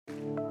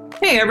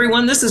Hey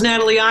everyone, this is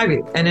Natalie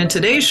Ivy, and in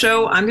today's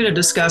show, I'm going to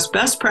discuss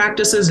best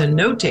practices in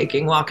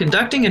note-taking while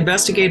conducting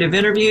investigative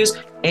interviews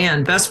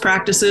and best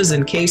practices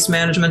in case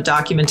management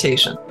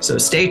documentation. So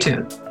stay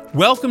tuned.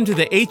 Welcome to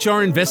the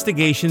HR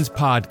Investigations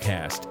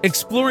Podcast,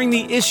 exploring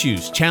the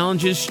issues,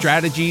 challenges,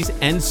 strategies,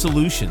 and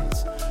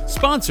solutions.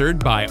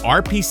 Sponsored by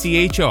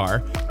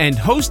RPCHR and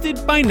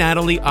hosted by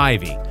Natalie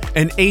Ivy,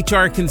 an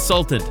HR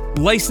consultant,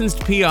 licensed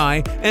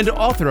PI, and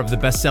author of the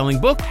best-selling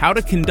book, How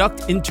to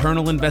Conduct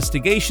Internal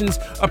Investigations,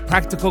 a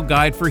practical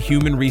guide for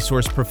human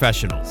resource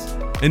professionals.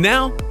 And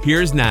now,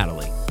 here's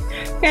Natalie.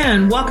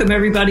 And welcome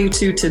everybody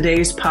to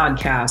today's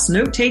podcast,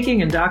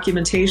 Note-Taking and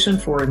Documentation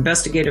for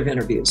Investigative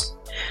Interviews.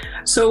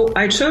 So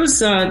I chose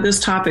this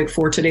topic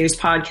for today's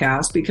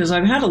podcast because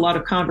I've had a lot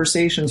of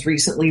conversations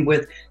recently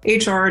with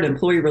HR and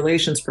employee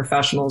relations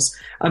professionals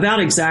about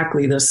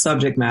exactly this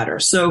subject matter.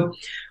 So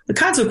the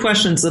kinds of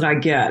questions that I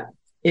get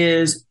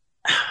is,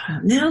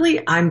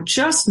 Natalie, I'm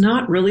just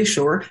not really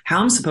sure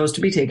how I'm supposed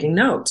to be taking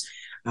notes.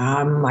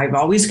 I've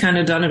always kind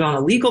of done it on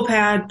a legal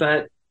pad,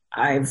 but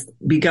I've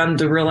begun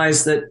to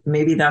realize that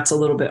maybe that's a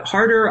little bit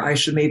harder. I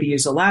should maybe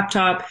use a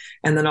laptop.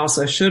 And then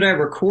also, should I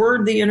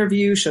record the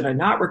interview? Should I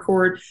not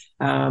record?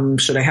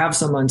 Should I have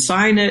someone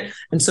sign it?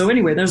 And so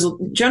anyway, there's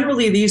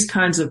generally these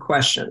kinds of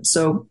questions.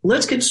 So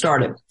let's get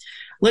started.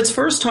 Let's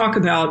first talk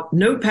about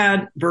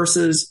notepad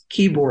versus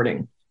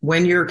keyboarding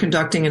when you're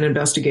conducting an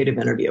investigative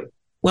interview.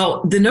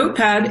 Well, the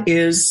notepad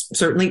is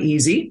certainly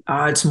easy.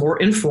 It's more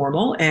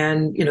informal.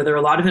 And, there are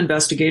a lot of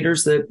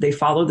investigators that they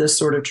follow this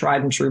sort of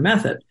tried and true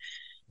method.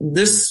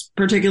 This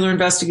particular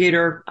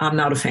investigator, I'm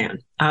not a fan.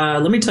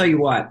 Let me tell you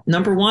what.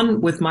 Number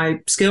one, with my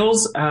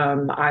skills,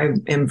 I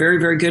am very,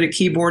 very good at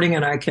keyboarding,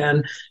 and I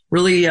can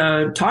really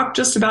talk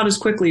just about as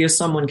quickly as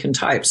someone can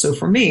type. So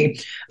for me,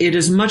 it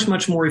is much,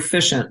 much more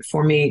efficient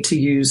for me to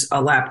use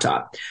a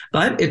laptop.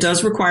 But it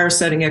does require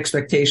setting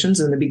expectations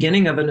in the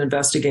beginning of an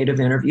investigative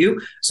interview.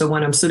 So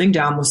when I'm sitting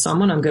down with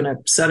someone, I'm going to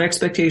set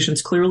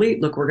expectations clearly.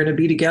 Look, we're going to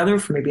be together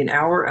for maybe an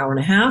hour, hour and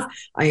a half.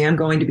 I am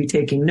going to be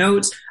taking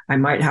notes. I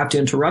might have to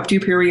interrupt you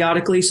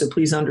periodically. So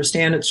please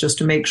understand it's just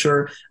to make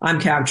sure I'm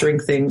capturing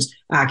things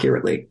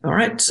accurately. All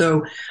right.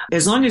 So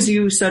as long as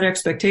you set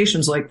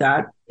expectations like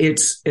that,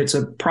 it's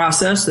a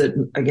process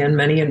that, again,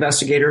 many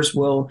investigators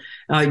will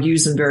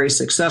use and very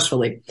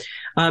successfully.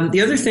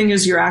 The other thing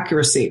is your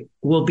accuracy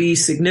will be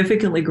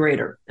significantly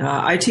greater.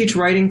 I teach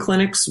writing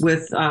clinics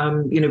with,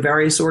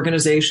 various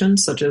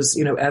organizations such as,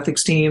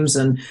 ethics teams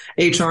and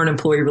HR and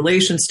employee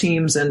relations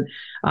teams and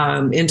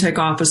intake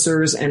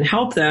officers, and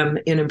help them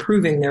in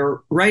improving their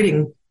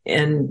writing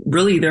and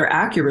really their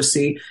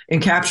accuracy in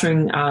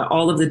capturing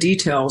all of the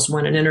details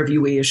when an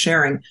interviewee is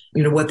sharing,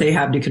 what they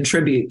have to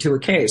contribute to a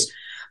case.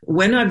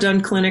 When I've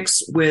done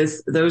clinics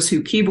with those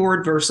who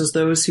keyboard versus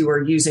those who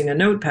are using a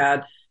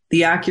notepad,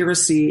 the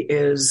accuracy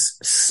is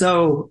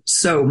so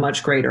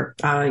much greater.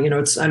 I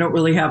don't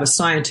really have a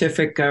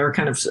scientific or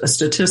kind of a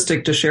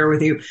statistic to share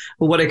with you,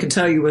 but what I can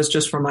tell you is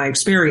just from my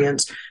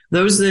experience,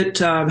 those that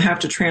have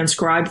to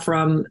transcribe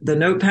from the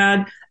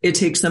notepad, it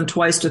takes them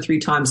 2 to 3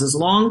 times as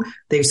long.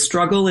 They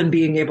struggle in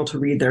being able to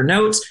read their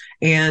notes,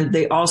 and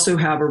they also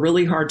have a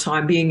really hard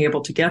time being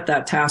able to get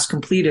that task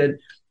completed.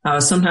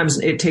 Sometimes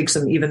it takes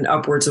them even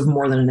upwards of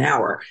more than an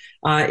hour.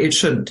 It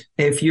shouldn't.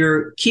 If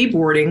you're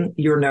keyboarding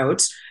your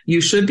notes,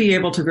 you should be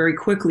able to very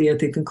quickly at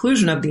the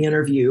conclusion of the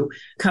interview,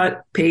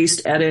 cut,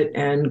 paste, edit,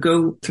 and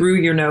go through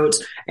your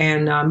notes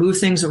and move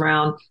things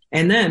around,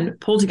 and then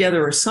pull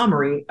together a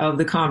summary of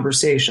the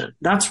conversation.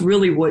 That's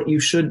really what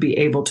you should be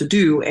able to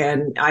do.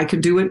 And I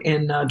could do it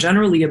in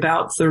generally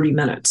about 30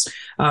 minutes,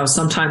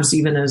 sometimes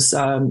even as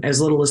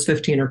little as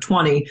 15 or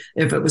 20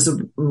 if it was a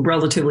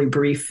relatively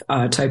brief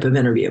type of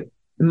interview.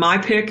 My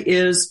pick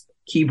is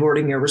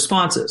keyboarding your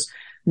responses.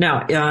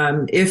 Now,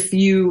 if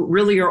you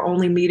really are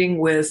only meeting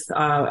with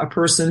a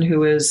person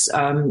who is,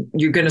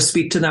 you're going to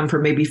speak to them for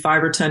maybe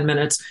 5 or 10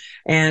 minutes,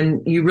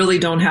 and you really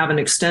don't have an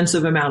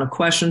extensive amount of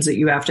questions that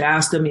you have to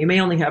ask them, you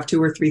may only have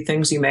 2 or 3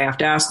 things you may have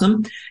to ask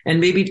them, and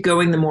maybe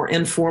going the more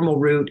informal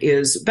route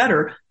is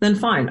better, then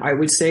fine. I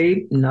would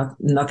say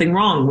nothing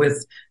wrong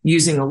with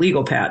using a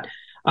legal pad.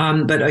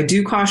 But I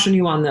do caution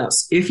you on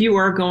this. If you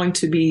are going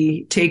to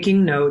be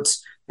taking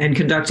notes and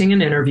conducting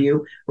an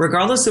interview,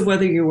 regardless of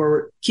whether you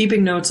are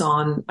keeping notes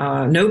on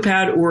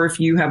Notepad or if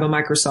you have a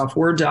Microsoft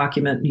Word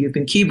document and you've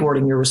been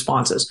keyboarding your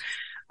responses,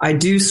 I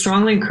do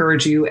strongly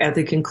encourage you at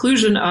the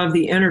conclusion of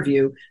the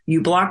interview,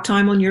 you block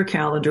time on your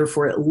calendar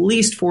for at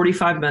least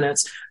 45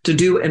 minutes to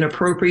do an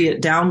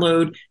appropriate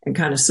download and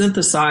kind of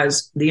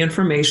synthesize the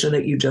information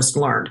that you just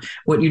learned.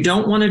 What you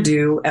don't want to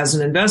do as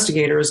an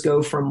investigator is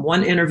go from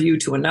one interview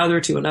to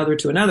another,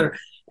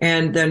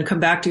 and then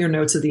come back to your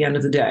notes at the end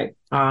of the day.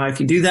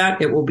 If you do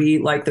that, it will be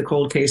like the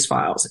cold case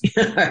files.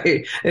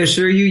 I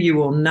assure you, you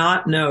will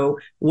not know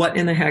what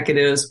in the heck it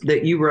is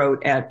that you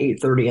wrote at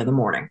 8:30 in the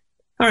morning.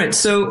 All right.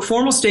 So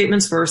formal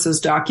statements versus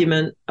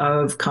document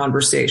of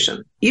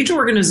conversation. Each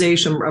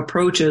organization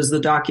approaches the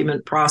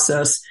document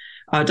process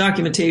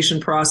documentation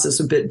process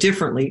a bit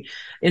differently.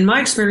 In my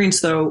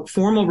experience, though,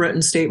 formal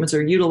written statements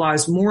are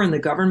utilized more in the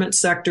government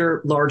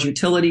sector, large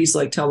utilities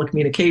like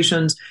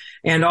telecommunications,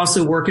 and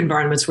also work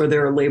environments where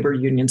there are labor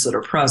unions that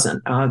are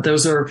present.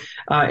 Those are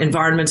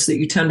environments that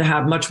you tend to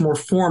have much more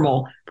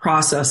formal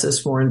processes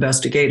for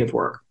investigative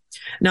work.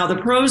 Now, the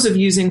pros of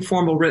using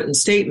formal written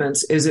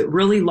statements is it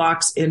really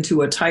locks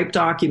into a typed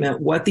document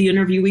what the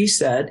interviewee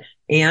said,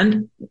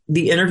 and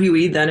the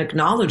interviewee then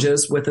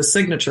acknowledges with a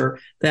signature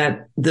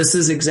that this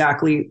is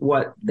exactly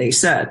what they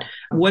said.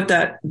 What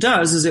that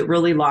does is it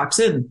really locks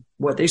in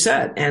what they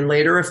said. And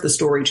later, if the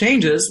story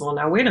changes, well,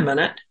 now, wait a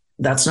minute,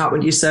 that's not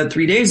what you said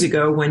 3 days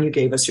ago when you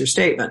gave us your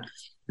statement.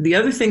 The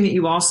other thing that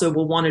you also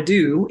will want to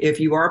do if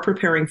you are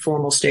preparing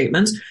formal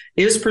statements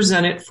is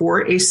present it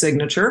for a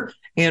signature.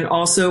 And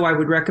also, I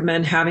would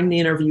recommend having the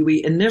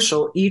interviewee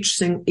initial each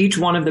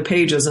one of the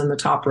pages in the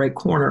top right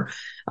corner.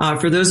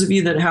 For those of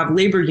you that have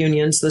labor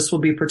unions, this will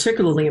be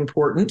particularly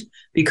important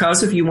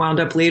because if you wound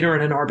up later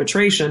in an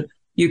arbitration,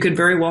 you could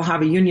very well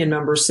have a union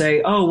member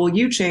say, oh, well,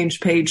 you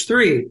changed page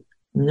 3.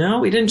 No,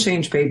 we didn't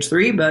change page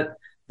 3, but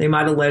they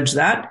might allege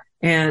that.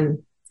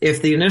 And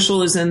if the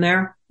initial is in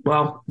there,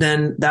 well,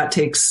 then that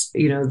takes,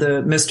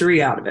 the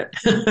mystery out of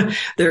it.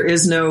 There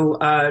is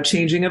no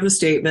changing of the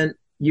statement.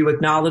 You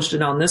acknowledged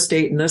it on this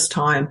date and this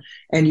time,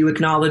 and you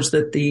acknowledged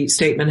that the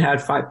statement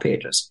had 5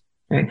 pages.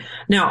 Okay.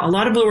 Now, a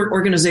lot of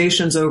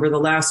organizations over the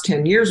last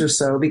 10 years or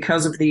so,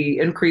 because of the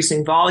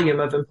increasing volume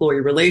of employee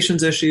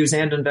relations issues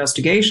and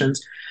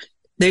investigations,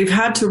 they've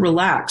had to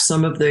relax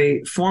some of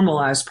the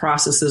formalized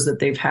processes that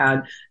they've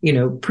had,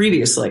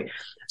 previously.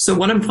 So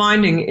what I'm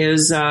finding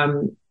is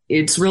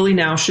it's really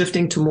now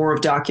shifting to more of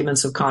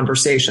documents of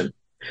conversation.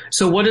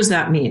 So what does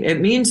that mean?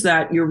 It means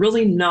that you're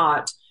really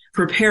not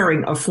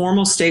preparing a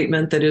formal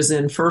statement that is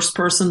in first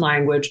person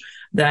language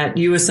that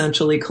you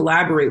essentially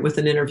collaborate with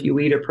an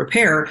interviewee to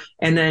prepare.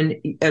 And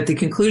then at the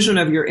conclusion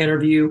of your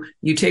interview,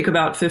 you take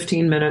about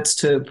 15 minutes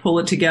to pull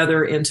it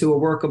together into a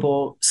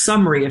workable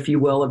summary, if you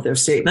will, of their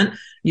statement.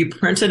 You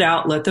print it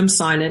out, let them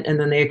sign it, and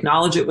then they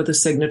acknowledge it with a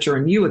signature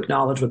and you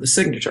acknowledge with a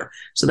signature.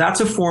 So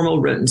that's a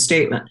formal written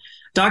statement.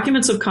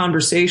 Documents of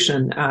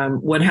conversation,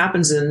 what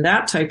happens in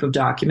that type of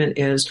document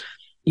is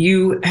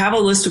you have a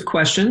list of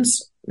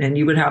questions and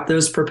you would have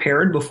those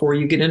prepared before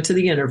you get into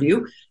the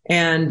interview.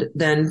 And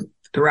then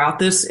throughout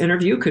this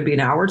interview, could be an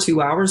hour,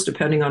 2 hours,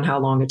 depending on how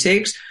long it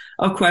takes,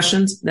 of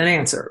questions, then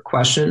answer,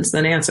 questions,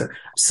 then answer.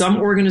 Some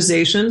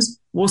organizations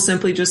will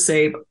simply just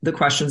say the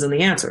questions and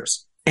the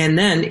answers. And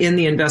then in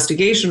the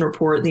investigation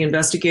report, the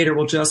investigator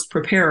will just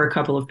prepare a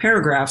couple of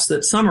paragraphs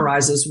that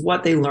summarizes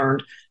what they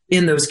learned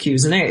in those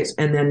Q's and A's.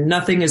 And then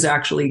nothing is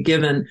actually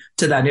given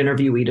to that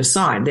interviewee to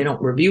sign. They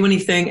don't review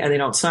anything and they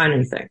don't sign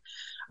anything.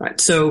 Right.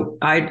 So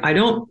I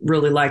don't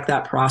really like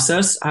that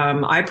process.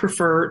 I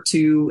prefer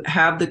to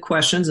have the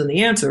questions and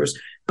the answers,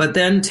 but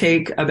then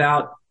take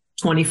about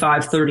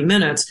 25, 30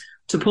 minutes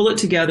to pull it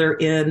together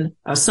in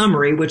a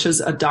summary, which is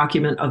a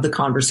document of the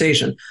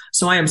conversation.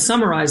 So I am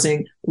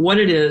summarizing what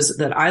it is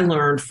that I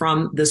learned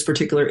from this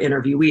particular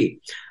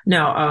interviewee.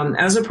 Now,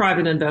 as a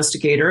private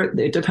investigator,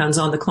 it depends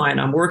on the client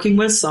I'm working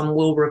with. Some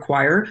will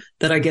require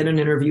that I get an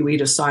interviewee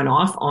to sign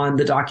off on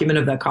the document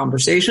of that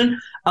conversation.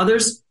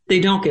 Others, they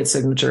don't get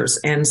signatures.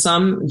 And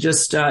some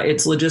just,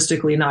 it's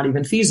logistically not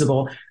even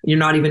feasible. You're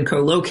not even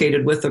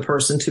co-located with the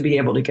person to be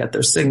able to get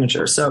their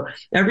signature. So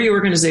every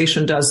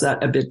organization does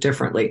that a bit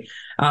differently.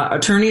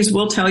 Attorneys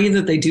will tell you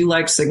that they do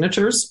like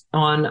signatures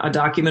on a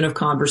document of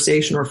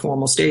conversation or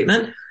formal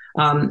statement.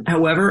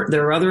 However,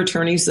 there are other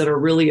attorneys that are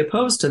really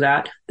opposed to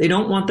that. They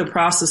don't want the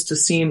process to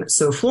seem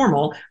so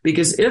formal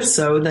because if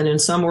so, then in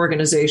some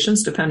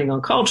organizations, depending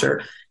on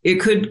culture, it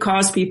could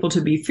cause people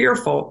to be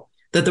fearful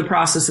that the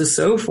process is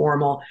so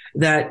formal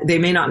that they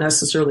may not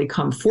necessarily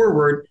come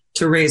forward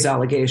to raise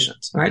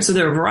allegations. All right. So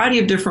there are a variety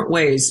of different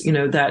ways,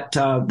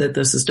 that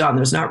this is done.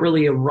 There's not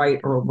really a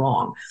right or a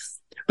wrong.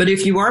 But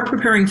if you are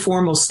preparing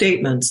formal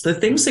statements, the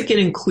things that get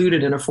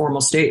included in a formal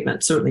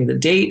statement, certainly the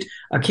date,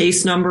 a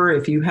case number,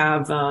 if you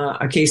have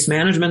a case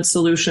management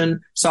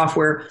solution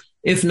software.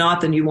 If not,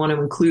 then you want to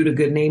include a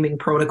good naming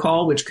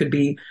protocol, which could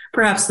be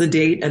perhaps the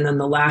date and then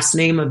the last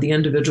name of the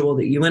individual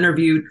that you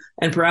interviewed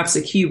and perhaps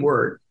a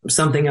keyword,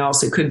 something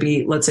else. It could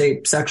be, let's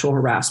say, sexual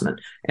harassment.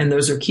 And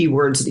those are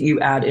keywords that you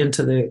add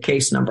into the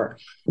case number.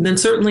 And then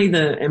certainly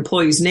the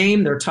employee's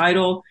name, their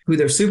title, who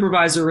their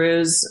supervisor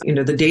is,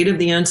 the date of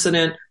the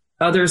incident,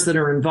 others that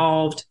are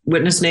involved,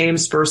 witness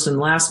names, first and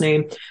last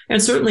name,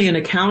 and certainly an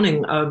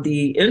accounting of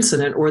the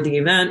incident or the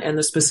event and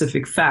the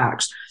specific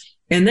facts.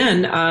 And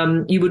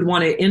then you would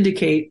want to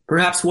indicate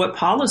perhaps what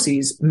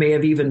policies may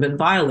have even been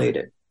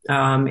violated,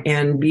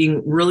 and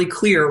being really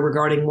clear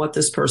regarding what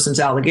this person's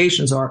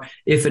allegations are,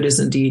 if it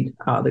is indeed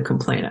the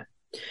complainant.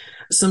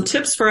 Some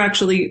tips for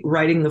actually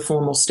writing the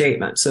formal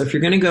statement. So if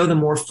you're going to go the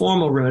more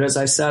formal route, as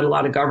I said, a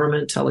lot of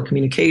government,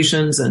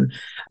 telecommunications, and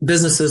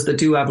businesses that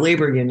do have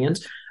labor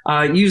unions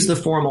use the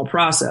formal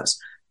process.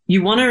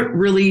 You want to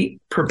really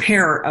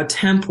prepare a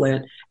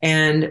template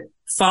and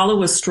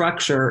follow a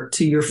structure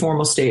to your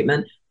formal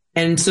statement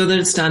And so that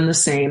it's done the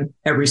same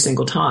every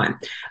single time.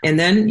 And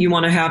then you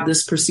want to have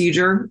this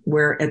procedure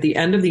where at the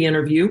end of the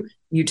interview,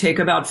 you take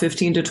about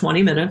 15 to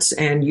 20 minutes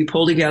and you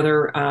pull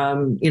together,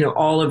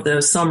 all of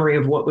the summary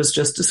of what was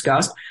just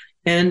discussed.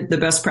 And the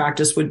best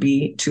practice would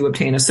be to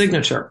obtain a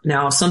signature.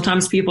 Now,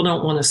 sometimes people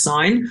don't want to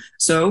sign,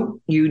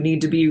 so you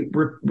need to be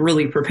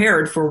really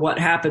prepared for what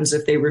happens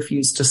if they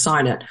refuse to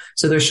sign it.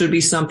 So there should be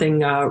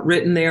something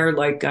written there,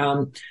 like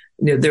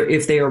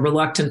if they are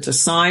reluctant to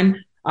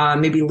sign,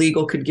 maybe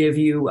legal could give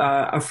you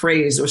a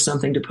phrase or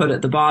something to put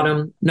at the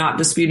bottom, not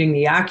disputing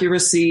the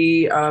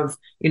accuracy of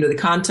the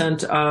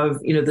content of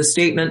the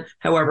statement.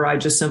 However, I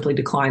just simply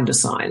declined to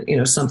sign,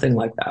 something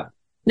like that.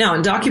 Now,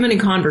 in documenting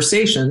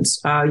conversations,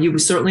 you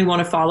certainly want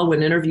to follow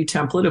an interview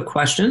template of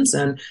questions,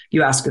 and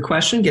you ask a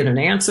question, get an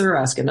answer,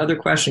 ask another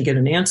question, get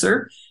an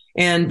answer.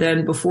 And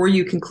then before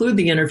you conclude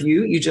the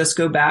interview, you just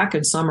go back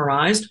and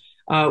summarize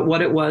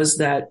what it was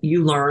that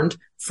you learned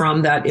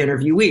from that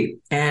interviewee.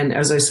 And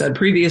as I said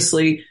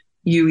previously,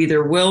 you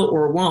either will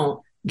or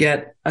won't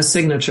get a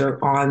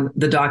signature on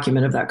the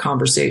document of that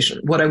conversation.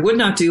 What I would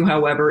not do,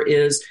 however,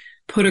 is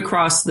put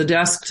across the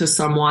desk to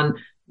someone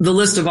the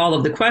list of all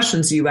of the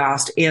questions you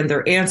asked and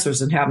their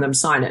answers and have them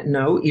sign it.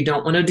 No, you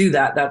don't want to do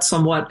that. That's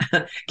somewhat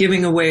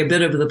giving away a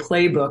bit of the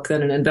playbook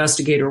that an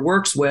investigator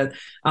works with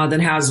that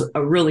has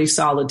a really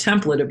solid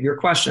template of your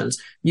questions.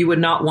 You would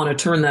not want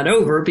to turn that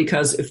over,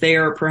 because if they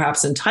are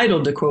perhaps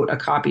entitled to quote a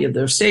copy of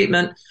their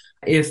statement,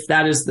 if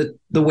that is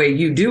the way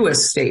you do a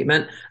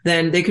statement,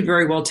 then they could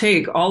very well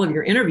take all of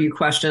your interview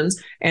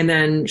questions and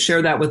then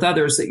share that with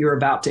others that you're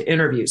about to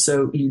interview.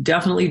 So you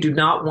definitely do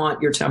not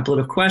want your template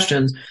of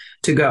questions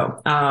to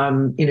go.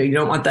 You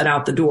don't want that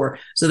out the door.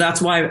 So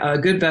that's why a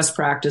good best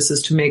practice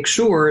is to make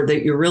sure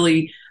that you're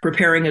really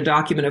preparing a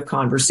document of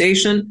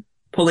conversation,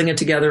 pulling it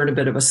together in a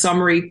bit of a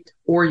summary,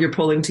 or you're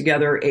pulling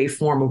together a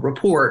formal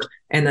report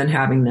and then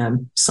having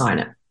them sign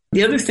it.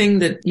 The other thing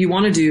that you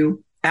want to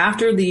do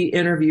after the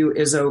interview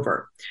is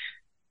over.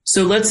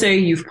 So let's say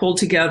you've pulled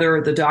together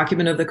the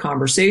document of the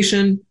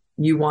conversation.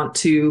 You want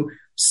to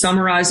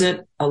summarize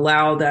it,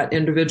 allow that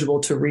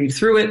individual to read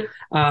through it.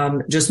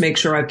 Just make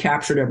sure I've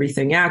captured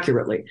everything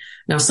accurately.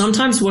 Now,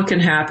 sometimes what can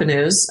happen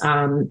is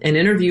an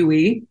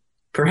interviewee,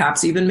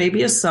 perhaps even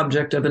maybe a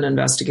subject of an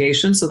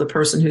investigation, so the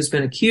person who's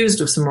been accused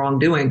of some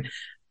wrongdoing,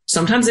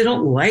 sometimes they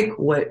don't like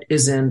what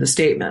is in the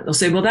statement. They'll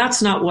say, well,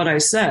 that's not what I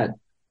said.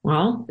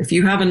 Well, if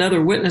you have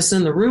another witness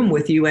in the room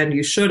with you, and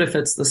you should if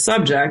it's the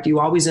subject, you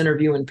always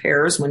interview in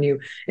pairs when you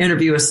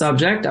interview a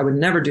subject. I would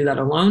never do that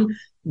alone.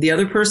 The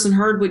other person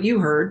heard what you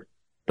heard,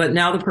 but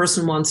now the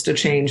person wants to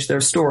change their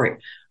story.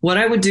 What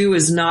I would do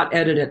is not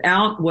edit it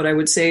out. What I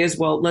would say is,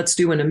 well, let's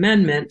do an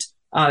amendment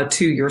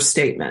to your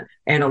statement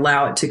and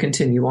allow it to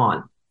continue on.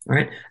 All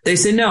right. They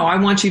say, no, I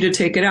want you to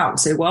take it out. And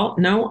say, well,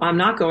 no, I'm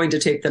not going to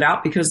take that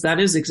out, because that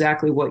is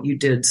exactly what you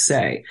did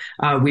say.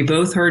 We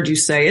both heard you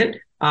say it.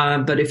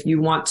 But if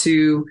you want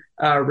to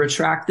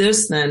retract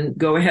this, then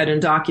go ahead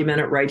and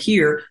document it right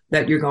here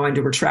that you're going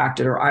to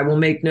retract it, or I will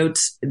make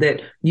notes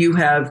that you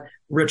have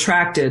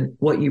retracted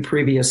what you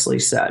previously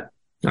said.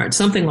 All right,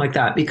 something like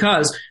that,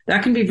 because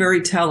that can be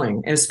very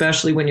telling,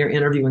 especially when you're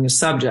interviewing a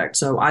subject.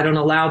 So I don't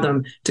allow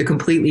them to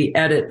completely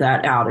edit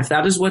that out. If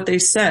that is what they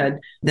said,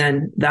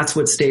 then that's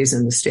what stays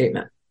in the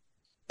statement.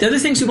 The other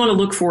things you want to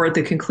look for at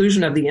the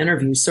conclusion of the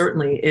interview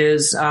certainly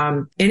is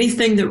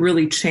anything that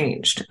really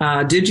changed.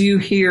 Did you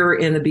hear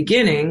in the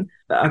beginning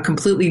a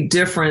completely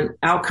different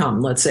outcome,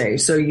 let's say?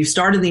 So you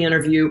started the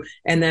interview,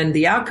 and then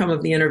the outcome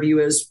of the interview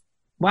is,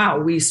 wow,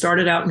 we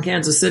started out in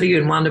Kansas City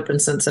and wound up in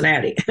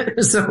Cincinnati.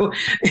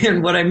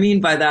 And what I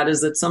mean by that is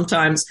that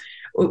sometimes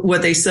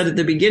what they said at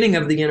the beginning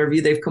of the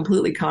interview, they've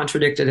completely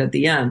contradicted at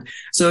the end.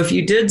 So if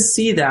you did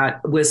see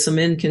that with some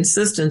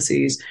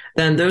inconsistencies,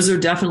 then those are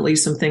definitely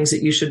some things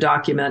that you should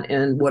document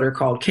in what are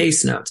called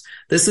case notes.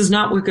 This is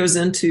not what goes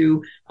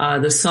into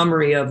the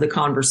summary of the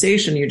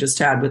conversation you just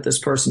had with this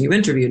person you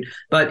interviewed.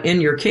 But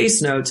in your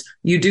case notes,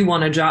 you do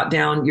want to jot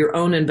down your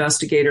own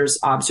investigator's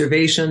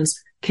observations,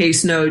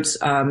 case notes,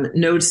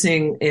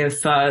 noticing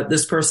if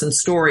this person's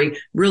story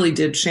really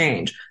did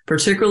change,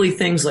 particularly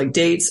things like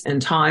dates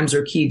and times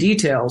or key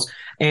details.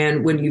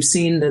 And when you've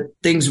seen that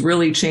things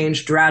really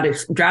changed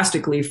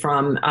drastically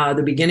from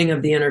the beginning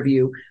of the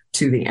interview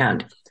to the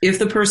end. If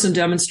the person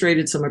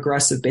demonstrated some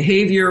aggressive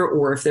behavior,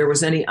 or if there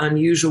was any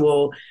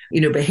unusual,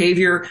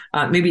 behavior,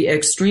 maybe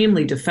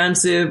extremely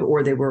defensive,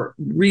 or they were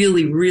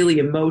really, really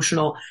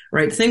emotional,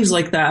 right? Things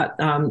like that.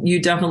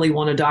 You definitely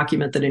want to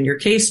document that in your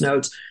case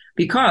notes,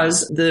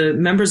 because the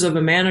members of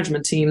a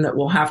management team that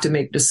will have to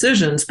make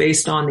decisions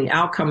based on the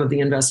outcome of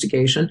the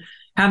investigation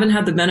haven't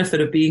had the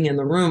benefit of being in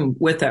the room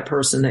with that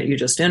person that you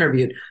just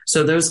interviewed.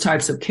 So those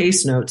types of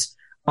case notes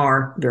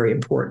are very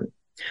important.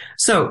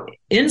 So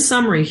in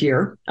summary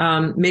here,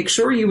 make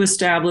sure you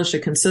establish a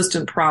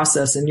consistent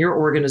process in your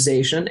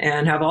organization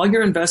and have all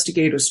your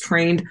investigators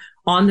trained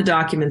on the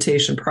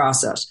documentation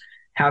process.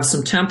 Have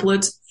some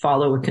templates,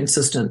 follow a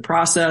consistent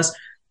process.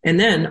 And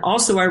then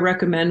also I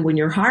recommend when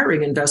you're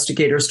hiring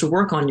investigators to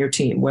work on your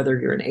team, whether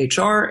you're in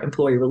HR,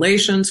 employee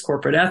relations,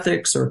 corporate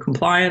ethics, or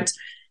compliance,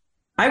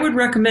 I would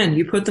recommend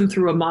you put them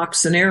through a mock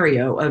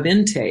scenario of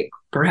intake,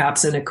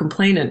 perhaps in a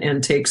complainant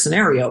intake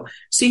scenario.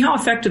 See how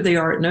effective they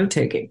are at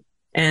note-taking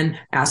and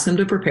ask them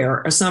to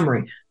prepare a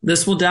summary.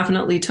 This will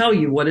definitely tell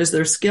you what is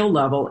their skill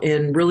level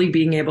in really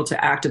being able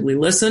to actively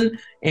listen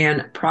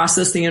and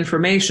process the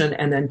information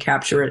and then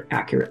capture it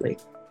accurately.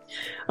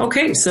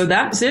 Okay, so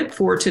that's it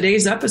for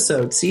today's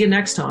episode. See you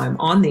next time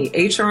on the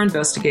HR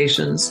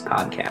Investigations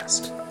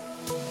Podcast.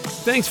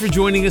 Thanks for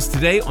joining us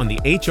today on the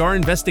HR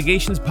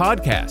Investigations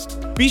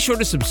Podcast. Be sure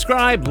to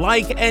subscribe,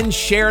 like, and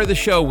share the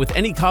show with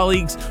any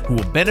colleagues who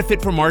will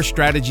benefit from our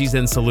strategies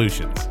and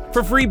solutions.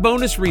 For free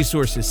bonus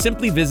resources,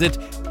 simply visit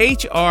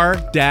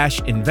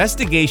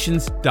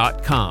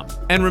hr-investigations.com.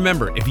 And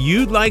remember, if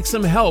you'd like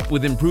some help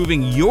with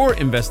improving your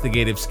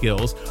investigative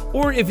skills,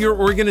 or if your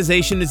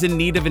organization is in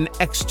need of an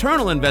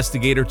external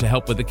investigator to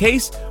help with a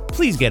case,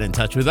 please get in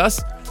touch with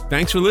us.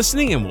 Thanks for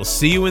listening, and we'll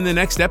see you in the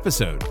next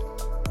episode.